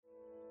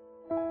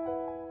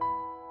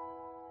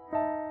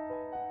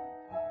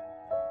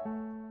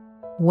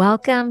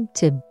Welcome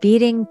to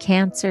Beating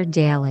Cancer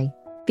Daily.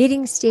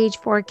 Beating stage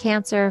 4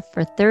 cancer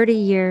for 30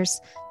 years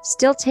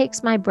still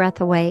takes my breath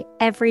away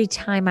every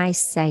time I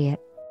say it.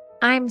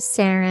 I'm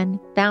Saren,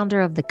 founder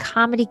of the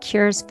Comedy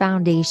Cures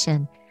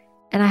Foundation,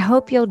 and I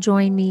hope you'll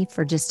join me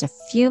for just a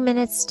few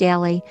minutes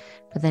daily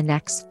for the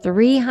next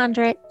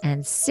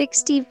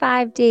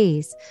 365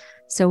 days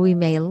so we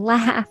may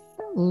laugh,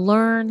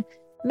 learn,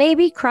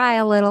 maybe cry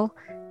a little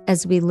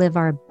as we live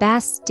our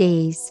best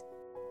days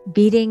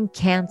beating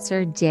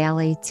cancer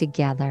daily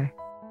together.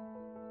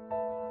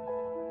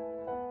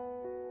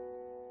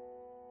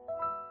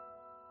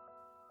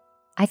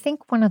 I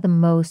think one of the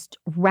most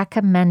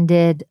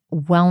recommended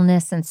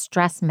wellness and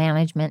stress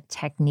management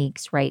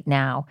techniques right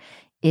now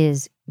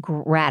is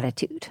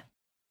gratitude.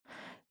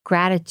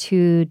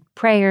 Gratitude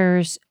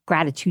prayers,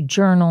 gratitude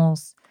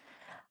journals.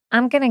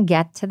 I'm going to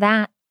get to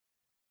that.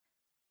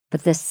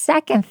 But the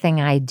second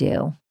thing I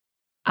do,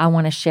 I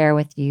want to share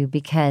with you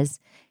because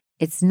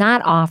it's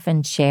not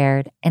often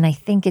shared, and I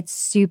think it's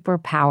super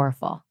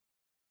powerful.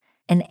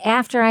 And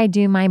after I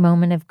do my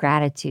moment of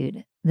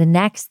gratitude, the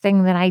next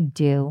thing that I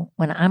do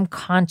when I'm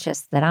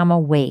conscious that I'm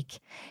awake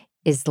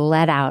is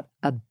let out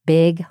a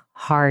big,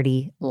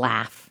 hearty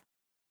laugh.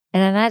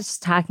 And I'm not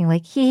just talking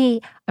like,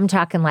 hee, I'm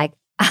talking like,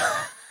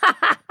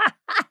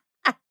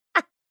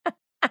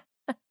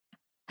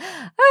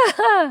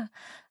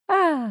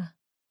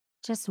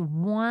 just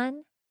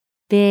one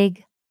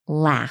big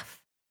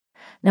laugh.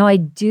 Now, I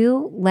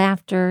do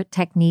laughter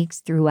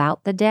techniques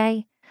throughout the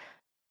day,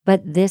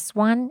 but this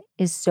one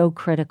is so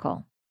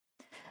critical.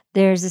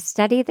 There's a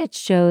study that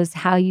shows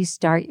how you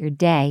start your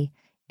day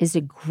is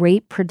a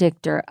great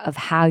predictor of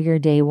how your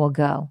day will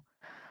go.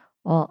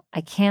 Well,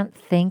 I can't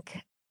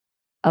think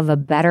of a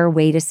better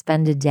way to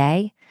spend a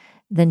day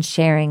than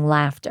sharing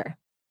laughter.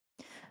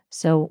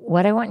 So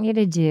what I want you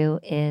to do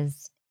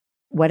is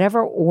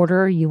whatever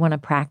order you want to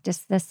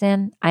practice this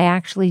in, I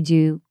actually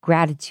do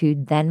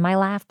gratitude, then my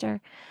laughter.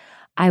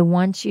 I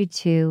want you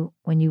to,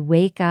 when you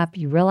wake up,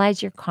 you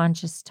realize you're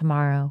conscious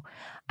tomorrow,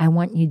 I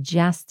want you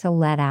just to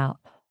let out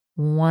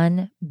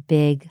one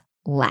big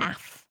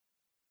laugh.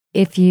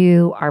 If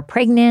you are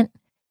pregnant,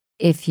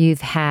 if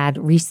you've had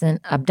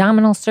recent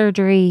abdominal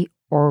surgery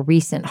or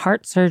recent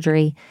heart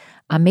surgery,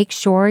 make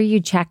sure you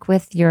check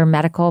with your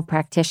medical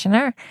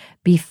practitioner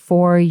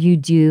before you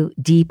do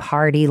deep,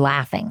 hearty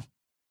laughing.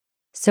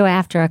 So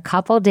after a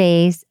couple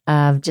days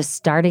of just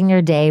starting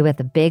your day with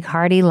a big,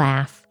 hearty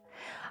laugh,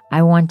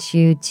 I want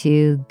you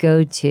to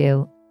go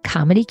to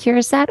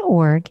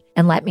comedycures.org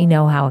and let me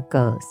know how it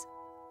goes.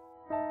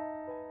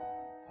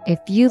 If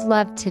you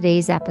loved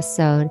today's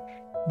episode,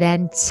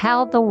 then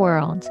tell the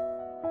world.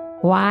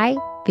 Why?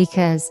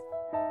 Because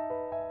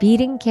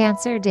Beating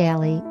Cancer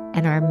Daily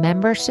and our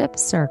membership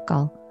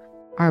circle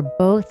are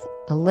both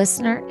a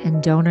listener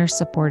and donor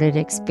supported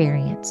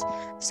experience.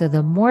 So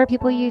the more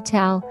people you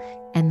tell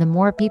and the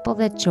more people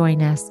that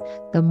join us,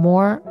 the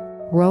more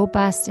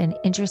robust and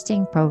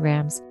interesting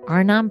programs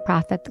our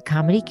nonprofit, the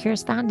Comedy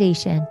Cures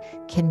Foundation,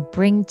 can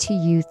bring to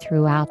you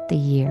throughout the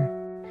year.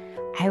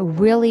 I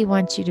really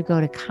want you to go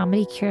to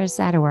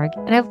comedycures.org.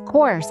 And of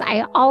course,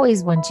 I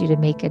always want you to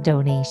make a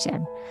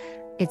donation.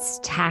 It's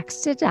tax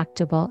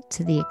deductible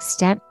to the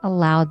extent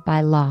allowed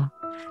by law.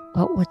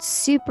 But what's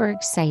super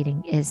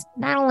exciting is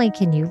not only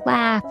can you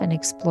laugh and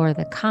explore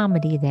the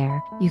comedy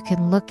there, you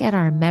can look at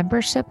our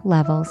membership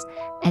levels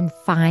and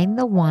find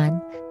the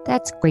one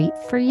that's great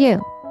for you.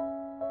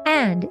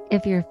 And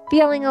if you're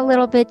feeling a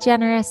little bit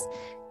generous,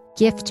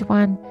 gift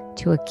one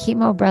to a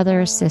chemo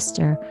brother or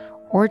sister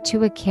or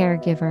to a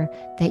caregiver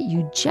that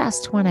you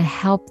just want to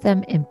help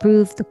them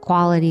improve the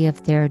quality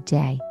of their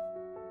day.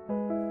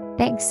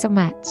 Thanks so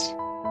much.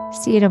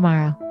 See you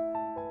tomorrow.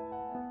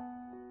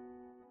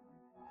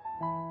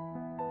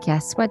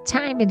 Guess what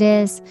time it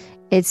is?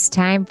 It's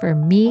time for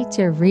me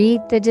to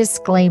read the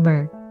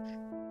disclaimer.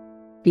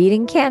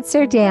 Beating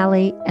Cancer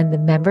Daily and the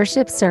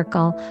membership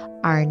circle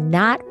are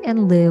not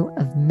in lieu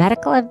of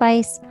medical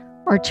advice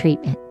or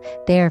treatment.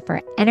 They are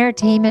for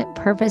entertainment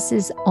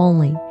purposes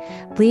only.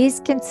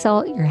 Please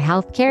consult your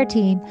healthcare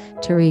team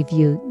to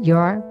review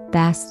your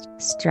best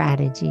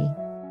strategy.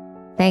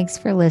 Thanks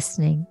for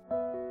listening.